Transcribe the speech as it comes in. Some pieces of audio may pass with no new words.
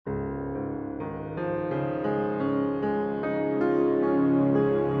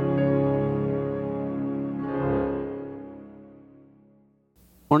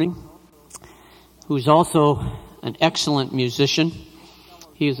morning, who's also an excellent musician.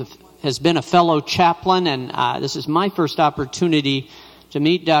 He has been a fellow chaplain, and this is my first opportunity to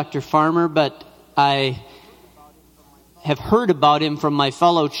meet Dr. Farmer, but I have heard about him from my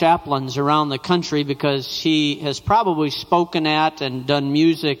fellow chaplains around the country because he has probably spoken at and done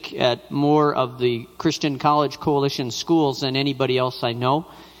music at more of the Christian College Coalition schools than anybody else I know.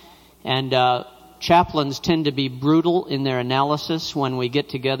 And chaplains tend to be brutal in their analysis when we get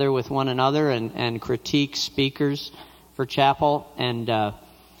together with one another and critique speakers for chapel. And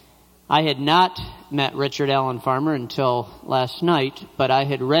I had not met Richard Allen Farmer until last night, but I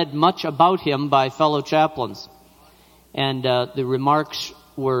had read much about him by fellow chaplains. And the remarks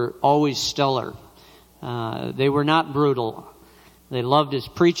were always stellar. They were not brutal. They loved his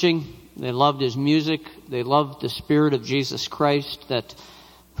preaching. They loved his music. They loved the Spirit of Jesus Christ that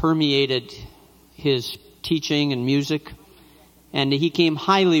permeated his teaching and music. And he came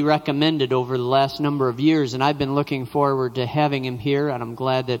highly recommended over the last number of years, and I've been looking forward to having him here, and I'm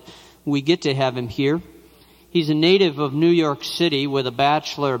glad that we get to have him here. He's a native of New York City with a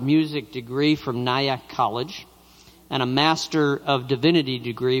Bachelor of Music degree from Nyack College and a Master of Divinity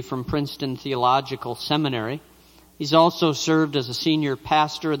degree from Princeton Theological Seminary. He's also served as a senior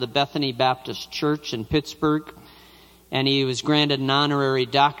pastor of the Bethany Baptist Church in Pittsburgh, and he was granted an honorary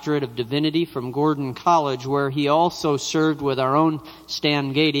Doctor of Divinity from Houghton College, where he also served with our own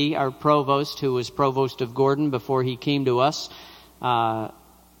Stan Gady, our provost, who was provost of Houghton before he came to us.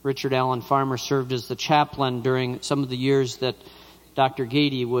 Richard Allen Farmer served as the chaplain during some of the years that Dr.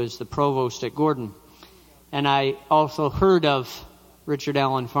 Gady was the provost at Houghton. And I also heard of Richard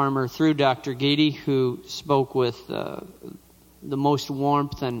Allen Farmer through Dr. Gady, who spoke with the most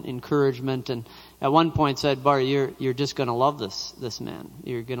warmth and encouragement, and at one point said, "Bar, you're just going to love this man.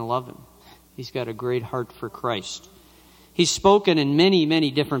 You're going to love him. He's got a great heart for Christ." He's spoken in many,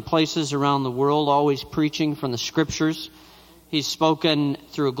 many different places around the world, always preaching from the Scriptures. He's spoken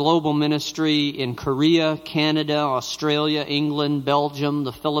through global ministry in Korea, Canada, Australia, England, Belgium,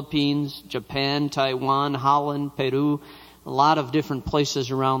 the Philippines, Japan, Taiwan, Holland, Peru, a lot of different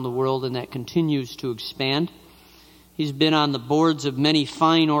places around the world, and that continues to expand. He's been on the boards of many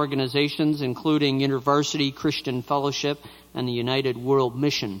fine organizations, including University Christian Fellowship and the United World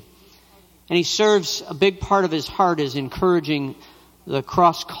Mission. And he serves, a big part of his heart is encouraging the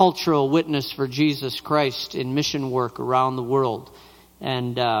cross-cultural witness for Jesus Christ in mission work around the world.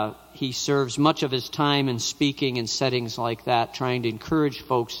 And he serves much of his time in speaking in settings like that, trying to encourage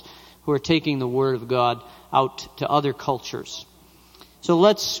folks who are taking the Word of God out to other cultures. So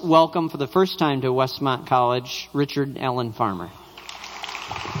let's welcome for the first time to Westmont College, Richard Allen Farmer.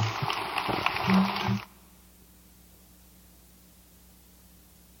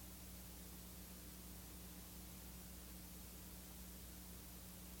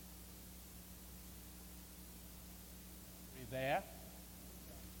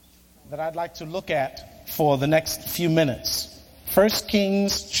 That I'd like to look at for the next few minutes. 1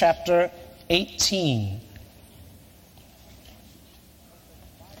 Kings chapter 18.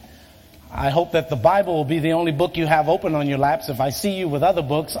 I hope that the Bible will be the only book you have open on your laps. If I see you with other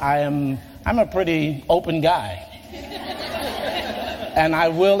books, I'm a pretty open guy. And I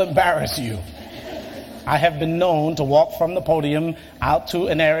will embarrass you. I have been known to walk from the podium out to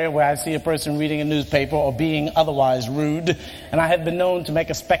an area where I see a person reading a newspaper or being otherwise rude, and I have been known to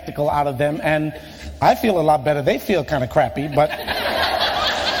make a spectacle out of them, and I feel a lot better. They feel kind of crappy, but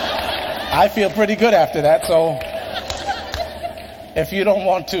I feel pretty good after that. So if you don't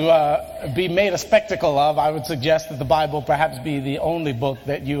want to be made a spectacle of, I would suggest that the Bible perhaps be the only book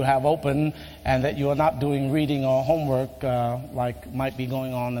that you have open and that you are not doing reading or homework like might be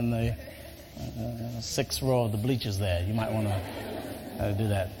going on in the sixth row of the bleachers there. You might want to do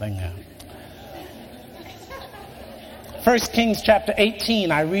that thing now. 1 Kings chapter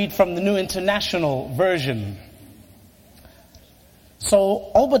 18, I read from the New International Version. So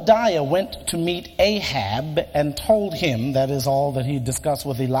Obadiah went to meet Ahab and told him, that is all that he discussed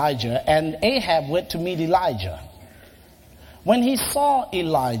with Elijah, and Ahab went to meet Elijah. When he saw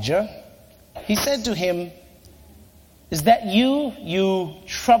Elijah, he said to him, "Is that you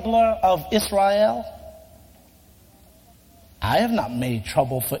troubler of Israel?" "I have not made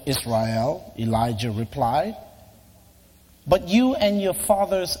trouble for Israel," Elijah replied, "but you and your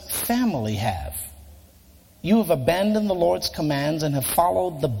father's family have. You have abandoned the Lord's commands and have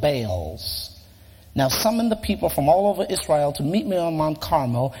followed the Baals. Now summon the people from all over Israel to meet me on Mount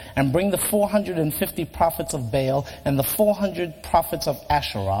Carmel and bring the 450 prophets of Baal and the 400 prophets of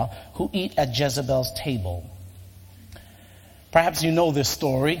Asherah who eat at Jezebel's table." Perhaps you know this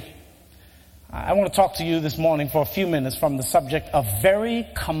story. I want to talk to you this morning for a few minutes from the subject of very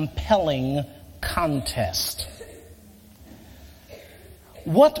compelling contest.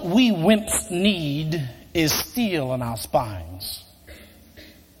 What we wimps need is steel in our spines.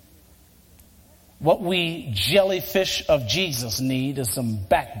 What we jellyfish of Jesus need is some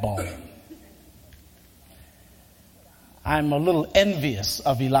backbone. I'm a little envious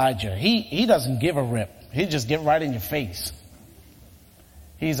of Elijah. He doesn't give a rip. He just get right in your face.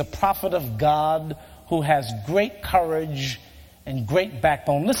 He's a prophet of God who has great courage and great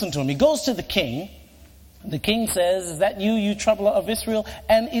backbone. Listen to him. He goes to the king. The king says, "Is that you, you troubler of Israel?"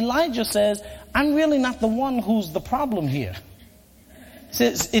 And Elijah says, "I'm really not the one who's the problem here." He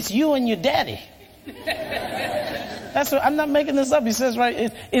says, "It's you and your daddy." That's what, I'm not making this up. He says,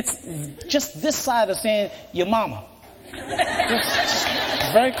 right, it's just this side of saying your mama. Just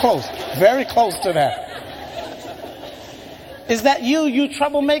very close to that. "Is that you, you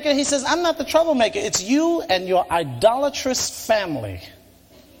troublemaker?" He says, "I'm not the troublemaker. It's you and your idolatrous family.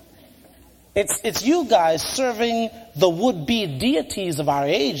 It's you guys serving the would-be deities of our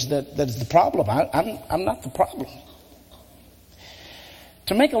age that is the problem. I'm not the problem."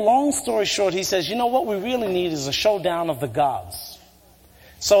 To make a long story short, he says, "You know what we really need is a showdown of the gods.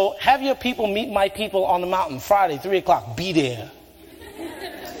 So have your people meet my people on the mountain Friday, 3 o'clock. Be there."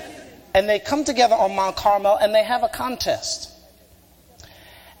 And they come together on Mount Carmel and they have a contest.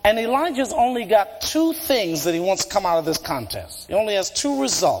 And Elijah's only got two things that he wants to come out of this contest. He only has two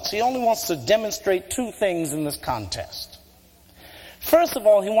results. He only wants to demonstrate two things in this contest. First of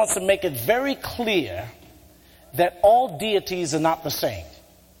all, he wants to make it very clear that all deities are not the same.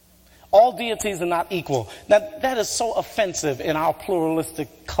 All deities are not equal. Now, that is so offensive in our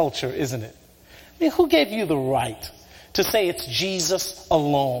pluralistic culture, isn't it? I mean, who gave you the right to say it's Jesus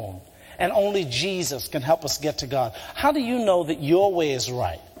alone and only Jesus can help us get to God? How do you know that your way is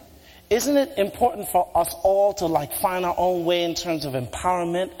right? Isn't it important for us all to find our own way in terms of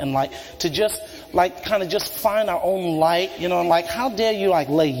empowerment and to just kind of just find our own light, how dare you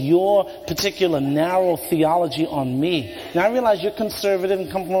lay your particular narrow theology on me? Now I realize you're conservative and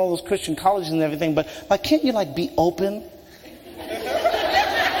come from all those Christian colleges and everything, but can't you be open?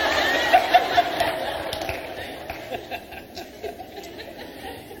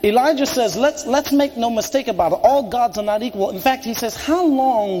 Elijah says, let's make no mistake about it. All gods are not equal. In fact, he says, how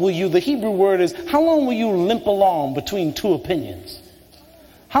long will you limp along between two opinions?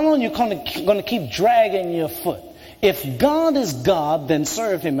 How long are you going to keep dragging your foot? If God is God, then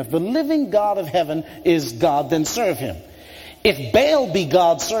serve him. If the living God of heaven is God, then serve him. If Baal be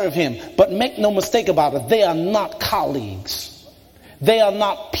God, serve him. But make no mistake about it, they are not colleagues. They are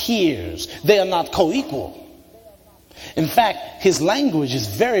not peers. They are not co-equal. In fact, his language is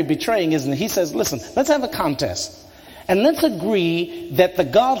very betraying, isn't it? He says, listen, let's have a contest. And let's agree that the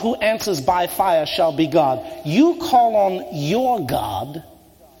God who answers by fire shall be God. You call on your God,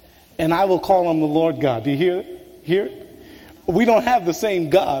 and I will call on the Lord God. Do you hear it? We don't have the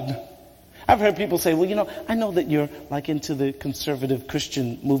same God. I've heard people say, well, I know that you're into the conservative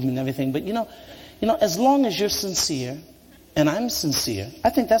Christian movement and everything, but as long as you're sincere, and I'm sincere, I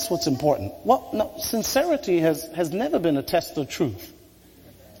think that's what's important. Well, no, sincerity has never been a test of truth.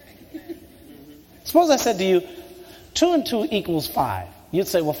 Suppose I said to you, 2 and 2 equals 5. You'd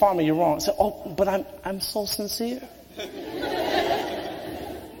say, well, Farmer, you're wrong. I say, oh, but I'm so sincere.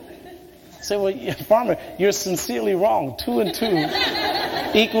 I say, well, Farmer, you're sincerely wrong. 2 and 2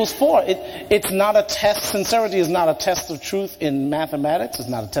 equals 4. It's not a test. Sincerity is not a test of truth in mathematics. It's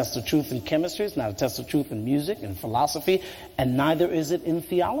not a test of truth in chemistry. It's not a test of truth in music and philosophy. And neither is it in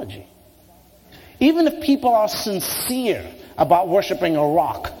theology. Even if people are sincere about worshiping a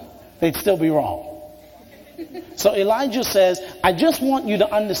rock, they'd still be wrong. So Elijah says, I just want you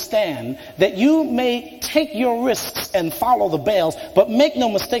to understand that you may take your risks and follow the Baals, but make no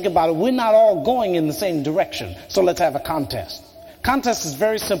mistake about it, we're not all going in the same direction. So let's have a contest. Contest is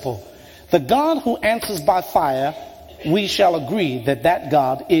very simple. The God who answers by fire, we shall agree that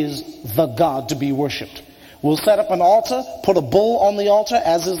God is the God to be worshipped. We'll set up an altar, put a bull on the altar,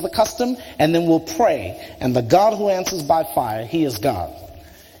 as is the custom, and then we'll pray. And the God who answers by fire, he is God.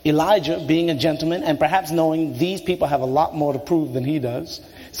 Elijah, being a gentleman, and perhaps knowing these people have a lot more to prove than he does,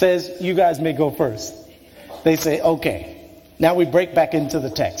 says, you guys may go first. They say, okay. Now we break back into the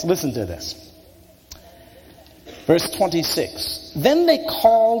text. Listen to this. Verse 26. Then they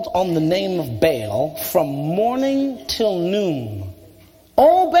called on the name of Baal from morning till noon.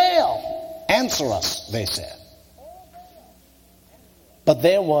 O Baal, answer us, they said. But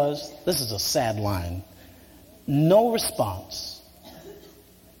there was, this is a sad line, no response.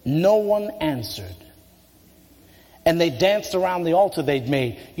 No one answered. and they danced around the altar they'd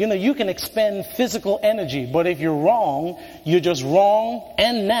made. You know, you can expend physical energy, but if you're wrong, you're just wrong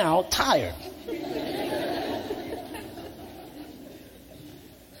and now tired.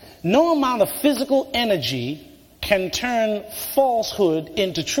 No amount of physical energy can turn falsehood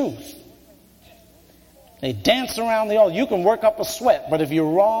into truth. They dance around the altar. You can work up a sweat, but if you're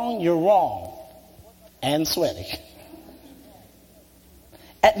wrong and sweaty.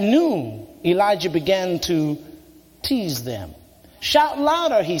 At noon, Elijah began to tease them. Shout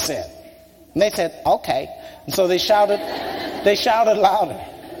louder, he said. And they said, okay. And so they shouted louder.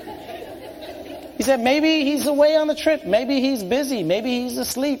 He said, maybe he's away on a trip. Maybe he's busy. Maybe he's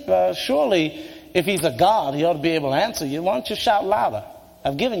asleep. Surely, if he's a God, he ought to be able to answer you. Why don't you shout louder?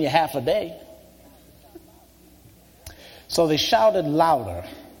 I've given you half a day. So they shouted louder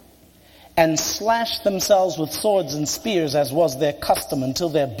and slashed themselves with swords and spears as was their custom until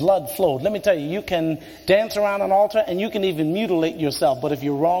their blood flowed. Let me tell you, you can dance around an altar and you can even mutilate yourself, but if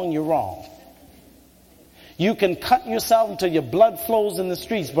you're wrong, you're wrong. You can cut yourself until your blood flows in the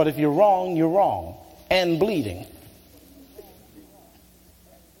streets, but if you're wrong, and bleeding.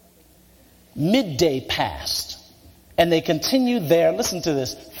 Midday passed, and they continued their, listen to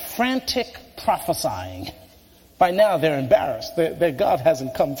this, frantic prophesying. By now they're embarrassed. Their God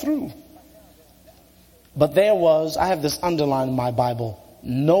hasn't come through. But there was, I have this underlined in my Bible,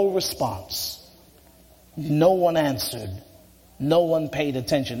 no response. No one answered. No one paid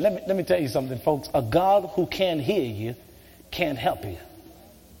attention. Let me tell you something, folks. A God who can't hear you can't help you.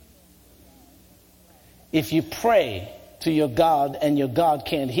 If you pray to your God and your God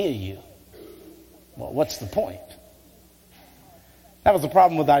can't hear you, well, what's the point? That was the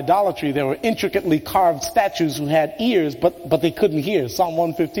problem with idolatry. There were intricately carved statues who had ears, but they couldn't hear. Psalm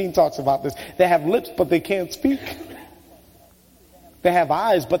 115 talks about this. They have lips, but they can't speak. They have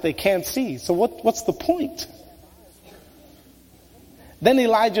eyes, but they can't see. So what's the point? Then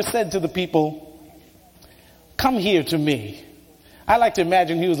Elijah said to the people, come here to me. I like to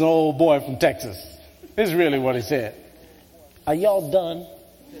imagine he was an old boy from Texas. This is really what he said. Are y'all done?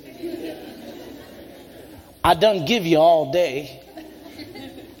 I done give you all day.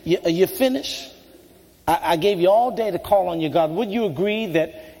 You finished? I gave you all day to call on your God. Would you agree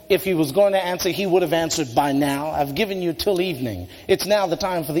that if he was going to answer, he would have answered by now? I've given you till evening. It's now the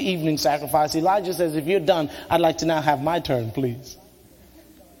time for the evening sacrifice. Elijah says, if you're done, I'd like to now have my turn, please.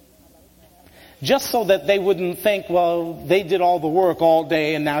 Just so that they wouldn't think, well, they did all the work all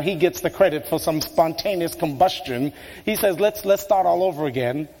day and now he gets the credit for some spontaneous combustion. He says, let's start all over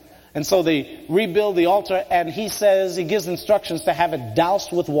again. And so they rebuild the altar, and he gives instructions to have it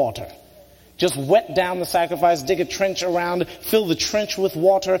doused with water. Just wet down the sacrifice, dig a trench around, fill the trench with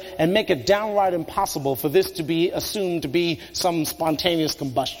water, and make it downright impossible for this to be assumed to be some spontaneous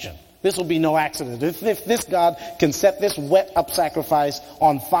combustion. This will be no accident. If this God can set this wet up sacrifice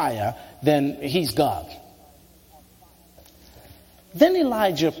on fire, then he's God. Then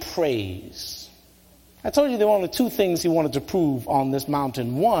Elijah prays. I told you there were only two things he wanted to prove on this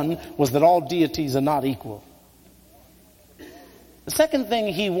mountain. One was that all deities are not equal. The second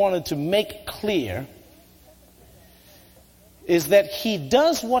thing he wanted to make clear is that he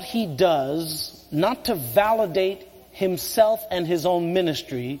does what he does not to validate himself and his own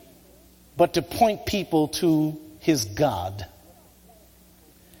ministry, but to point people to his God.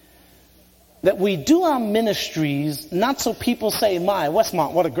 That we do our ministries not so people say, my,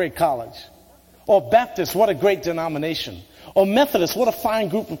 Westmont, what a great college. Or Baptist, what a great denomination. Or Methodist, what a fine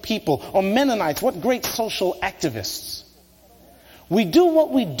group of people. Or Mennonites, what great social activists. We do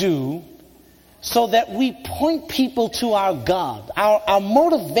what we do so that we point people to our God. Our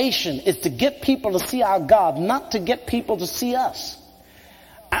motivation is to get people to see our God, not to get people to see us.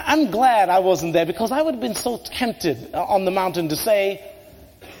 I'm glad I wasn't there, because I would have been so tempted on the mountain to say,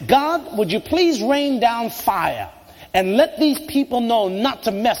 God, would you please rain down fire and let these people know not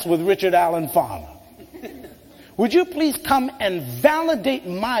to mess with Richard Allen Farmer? Would you please come and validate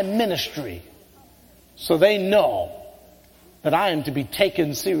my ministry so they know that I am to be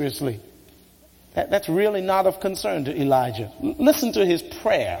taken seriously? That's really not of concern to Elijah. Listen to his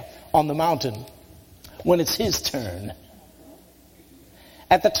prayer on the mountain when it's his turn.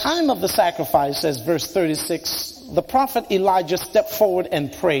 At the time of the sacrifice, says verse 36, the prophet Elijah stepped forward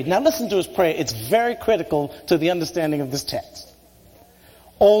and prayed. Now listen to his prayer. It's very critical to the understanding of this text.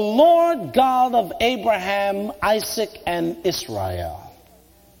 O Lord God of Abraham, Isaac, and Israel,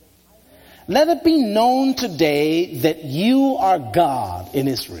 let it be known today that you are God in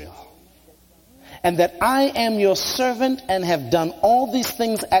Israel, and that I am your servant and have done all these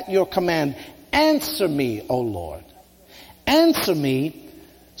things at your command. Answer me, O Lord. Answer me,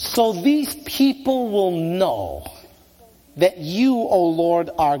 so these people will know that you, O Lord,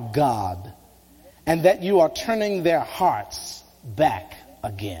 are God, and that you are turning their hearts back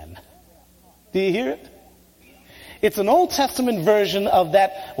again. Do you hear it? It's an Old Testament version of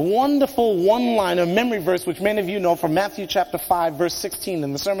that wonderful one-liner memory verse, which many of you know from Matthew chapter 5, verse 16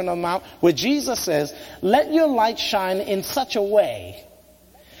 in the Sermon on the Mount, where Jesus says, let your light shine in such a way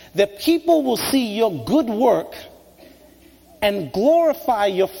that people will see your good work and glorify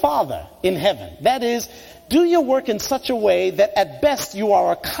your Father in heaven. That is, do your work in such a way that at best you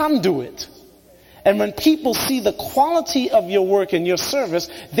are a conduit. And when people see the quality of your work and your service,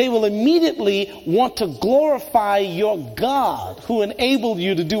 they will immediately want to glorify your God who enabled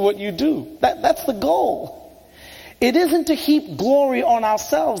you to do what you do. That's the goal. It isn't to heap glory on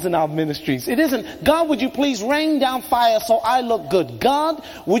ourselves in our ministries. It isn't, God, would you please rain down fire so I look good? God,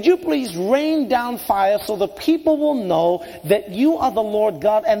 would you please rain down fire so the people will know that you are the Lord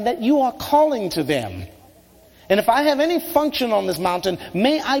God and that you are calling to them? And if I have any function on this mountain,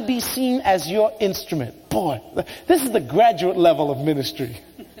 may I be seen as your instrument. Boy, this is the graduate level of ministry.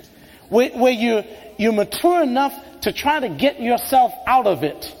 Where you're mature enough to try to get yourself out of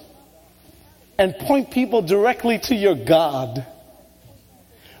it and point people directly to your God.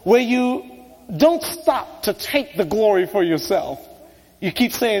 Where you don't stop to take the glory for yourself. You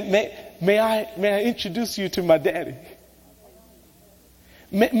keep saying, may I introduce you to my daddy?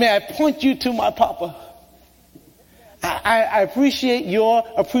 May I point you to my papa? I appreciate your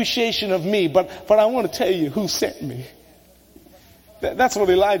appreciation of me, but I want to tell you who sent me. That's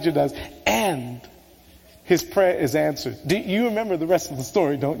what Elijah does. And his prayer is answered. Do you remember the rest of the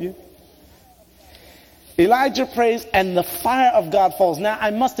story, don't you? Elijah prays and the fire of God falls. Now,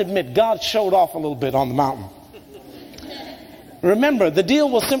 I must admit, God showed off a little bit on the mountain. Remember, the deal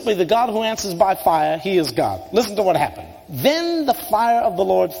was simply the God who answers by fire, he is God. Listen to what happened. Then the fire of the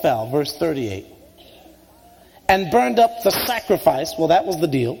Lord fell, verse 38. And burned up the sacrifice, well, that was the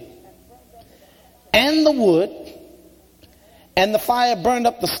deal, and the wood, and the fire burned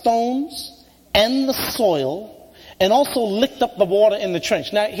up the stones and the soil, and also licked up the water in the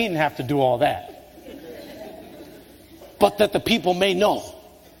trench. Now, he didn't have to do all that. But that the people may know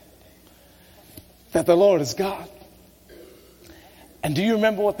that the Lord is God. And do you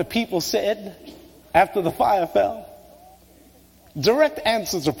remember what the people said after the fire fell? Direct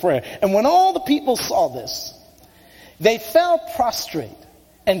answers of prayer. And when all the people saw this, they fell prostrate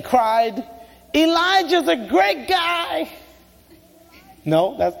and cried, Elijah's a great guy.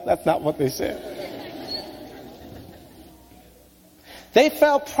 No, that's not what they said. They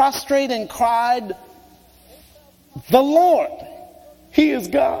fell prostrate and cried, the Lord, he is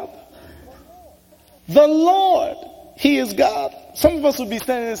God. The Lord, he is God. Some of us would be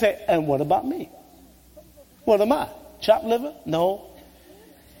standing there and say, and what about me? What am I? Chopped liver? No.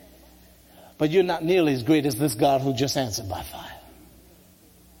 But you're not nearly as great as this God who just answered by fire.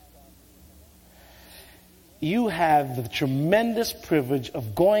 You have the tremendous privilege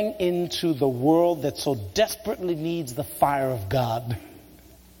of going into the world that so desperately needs the fire of God.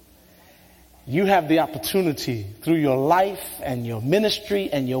 You have the opportunity through your life and your ministry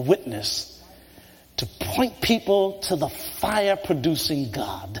and your witness to point people to the fire-producing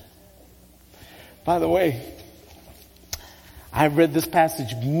God. By the way, I've read this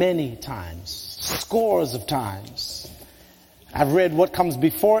passage many times, scores of times. I've read what comes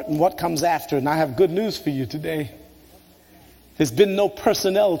before it and what comes after, and I have good news for you today. There's been no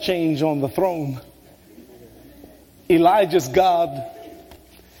personnel change on the throne. Elijah's God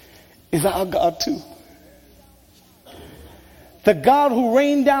is our God too. The God who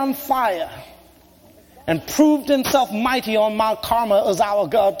rained down fire and proved himself mighty on Mount Carmel is our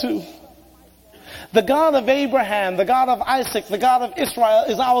God too. The God of Abraham, the God of Isaac, the God of Israel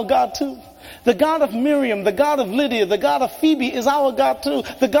is our God too. The God of Miriam, the God of Lydia, the God of Phoebe is our God too.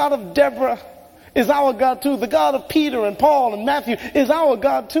 The God of Deborah is our God too. The God of Peter and Paul and Matthew is our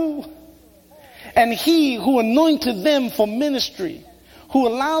God too. And he who anointed them for ministry, who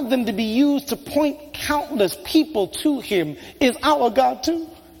allowed them to be used to point countless people to him, is our God too.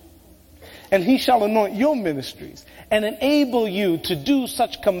 And he shall anoint your ministries and enable you to do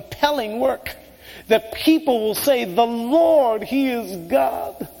such compelling work that people will say, the Lord, he is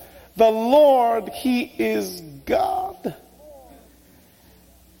God. The Lord, he is God.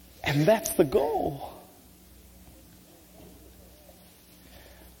 And that's the goal.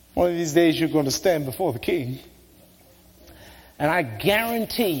 One of these days you're going to stand before the King. And I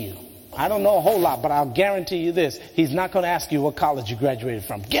guarantee you, I don't know a whole lot, but I'll guarantee you this. He's not going to ask you what college you graduated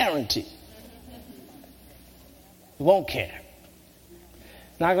from. Guarantee. He won't care.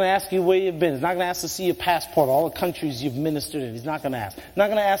 Not going to ask you where you've been. He's not going to ask to see your passport, all the countries you've ministered in. He's not going to ask. He's not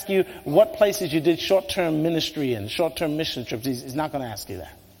going to ask you what places you did short-term ministry in, short-term mission trips. He's not going to ask you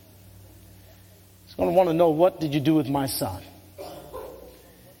that. He's going to want to know, what did you do with my son?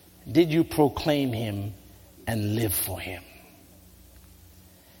 Did you proclaim him and live for him?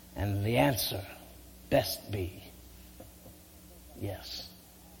 And the answer best be yes.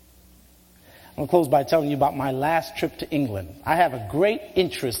 I'm going to close by telling you about my last trip to England. I have a great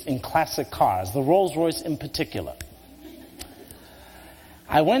interest in classic cars, the Rolls-Royce in particular.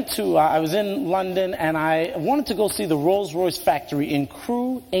 I was in London, and I wanted to go see the Rolls-Royce factory in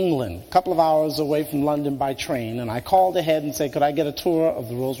Crewe, England, a couple of hours away from London by train. And I called ahead and said, could I get a tour of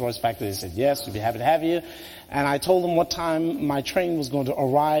the Rolls-Royce factory? They said, yes, we'd be happy to have you. And I told them what time my train was going to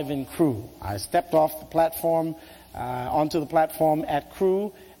arrive in Crewe. I stepped off the platform, onto the platform at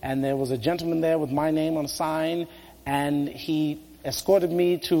Crewe, and there was a gentleman there with my name on a sign, and he escorted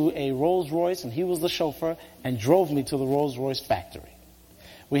me to a Rolls-Royce, and he was the chauffeur, and drove me to the Rolls-Royce factory.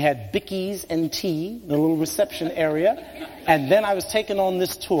 We had bickies and tea, the little reception area, and then I was taken on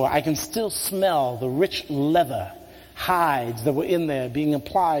this tour. I can still smell the rich leather hides that were in there being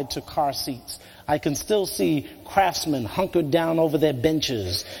applied to car seats. I can still see craftsmen hunkered down over their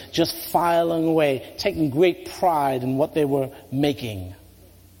benches, just filing away, taking great pride in what they were making.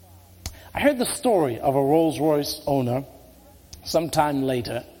 I heard the story of a Rolls-Royce owner sometime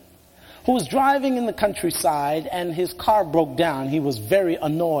later who was driving in the countryside and his car broke down. He was very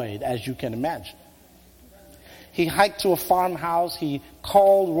annoyed, as you can imagine. He hiked to a farmhouse. He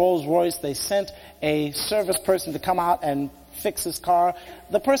called Rolls-Royce. They sent a service person to come out and fix his car.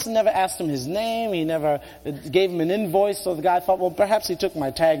 The person never asked him his name. He never gave him an invoice. So the guy thought, well, perhaps he took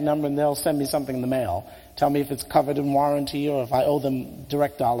my tag number and they'll send me something in the mail. Tell me if it's covered in warranty or if I owe them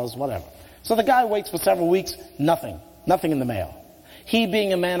direct dollars, whatever. So the guy waits for several weeks, nothing in the mail. He,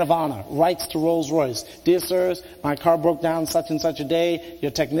 being a man of honor, writes to Rolls-Royce, dear sirs, my car broke down such and such a day. Your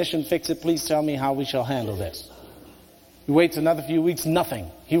technician fixed it. Please tell me how we shall handle this. He waits another few weeks,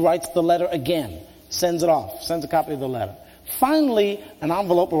 nothing. He writes the letter again, sends it off, sends a copy of the letter. Finally, an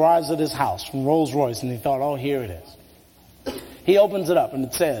envelope arrives at his house from Rolls-Royce, and he thought, oh, here it is. He opens it up, and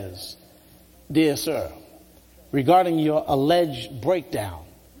it says, dear sir, regarding your alleged breakdown,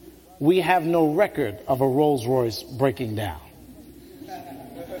 we have no record of a Rolls-Royce breaking down.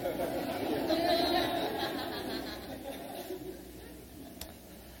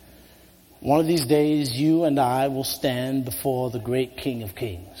 One of these days, you and I will stand before the great King of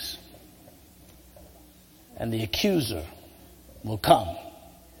Kings. And the accuser will come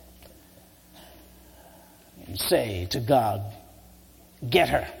and say to God, get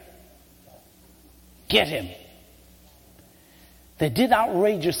her. Get him. They did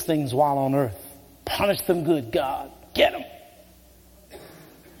outrageous things while on earth. Punish them good, God. Get them.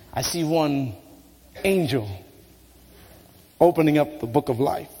 I see one angel opening up the book of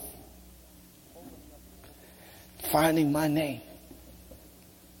life, finding my name,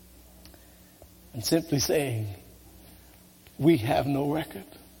 and simply saying, we have no record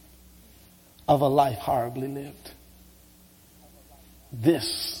of a life horribly lived.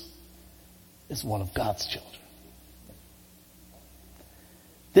 This is one of God's children.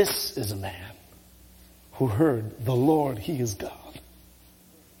 This is a man who heard the Lord, he is God,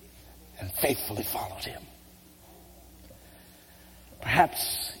 and faithfully followed him.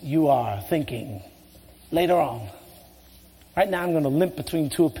 Perhaps you are thinking later on, right now I'm going to limp between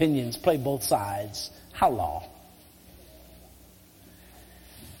two opinions, play both sides. How long?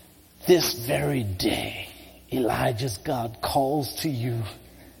 This very day, Elijah's God calls to you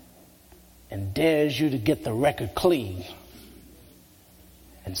and dares you to get the record clean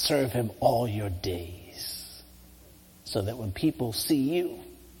and serve him all your days, so that when people see you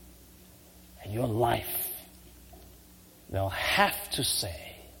and your life, they'll have to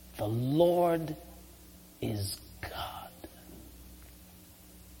say, the Lord is God.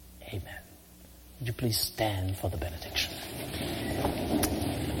 Amen. Would you please stand for the benediction?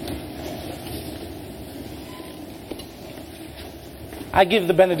 I give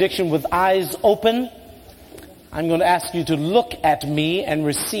the benediction with eyes open. I'm going to ask you to look at me and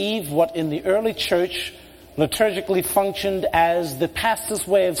receive what in the early church liturgically functioned as the pastor's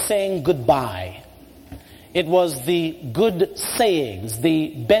way of saying goodbye. It was the good sayings,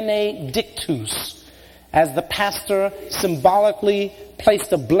 the benedictus, as the pastor symbolically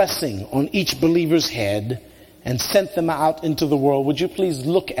placed a blessing on each believer's head and sent them out into the world. Would you please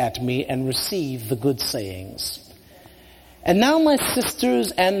look at me and receive the good sayings? And now, my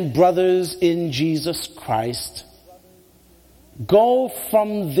sisters and brothers in Jesus Christ, go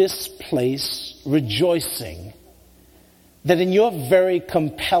from this place rejoicing, that in your very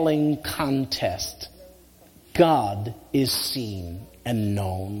compelling contest, God is seen and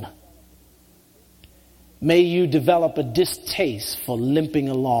known. May you develop a distaste for limping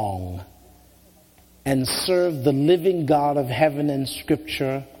along and serve the living God of heaven and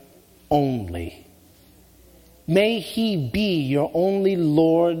Scripture only. May He be your only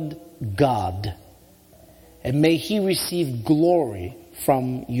Lord God, and may He receive glory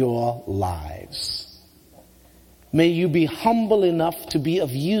from your lives. May you be humble enough to be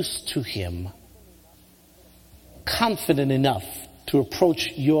of use to Him, confident enough to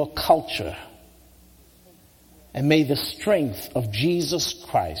approach your culture, and may the strength of Jesus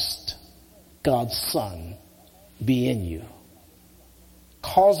Christ, God's Son, be in you,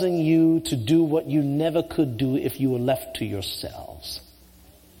 causing you to do what you never could do if you were left to yourselves.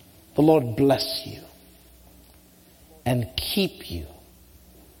 The Lord bless you and keep you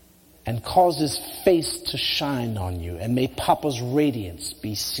and cause His face to shine on you, and may Papa's radiance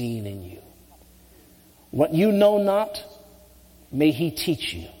be seen in you. What you know not, may He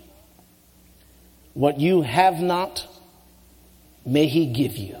teach you. What you have not, may He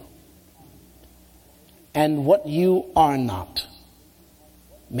give you. And what you are not,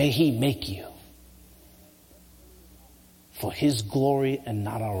 may He make you, for His glory and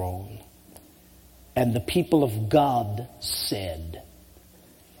not our own. And the people of God said,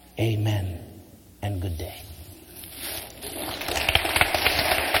 Amen and good day.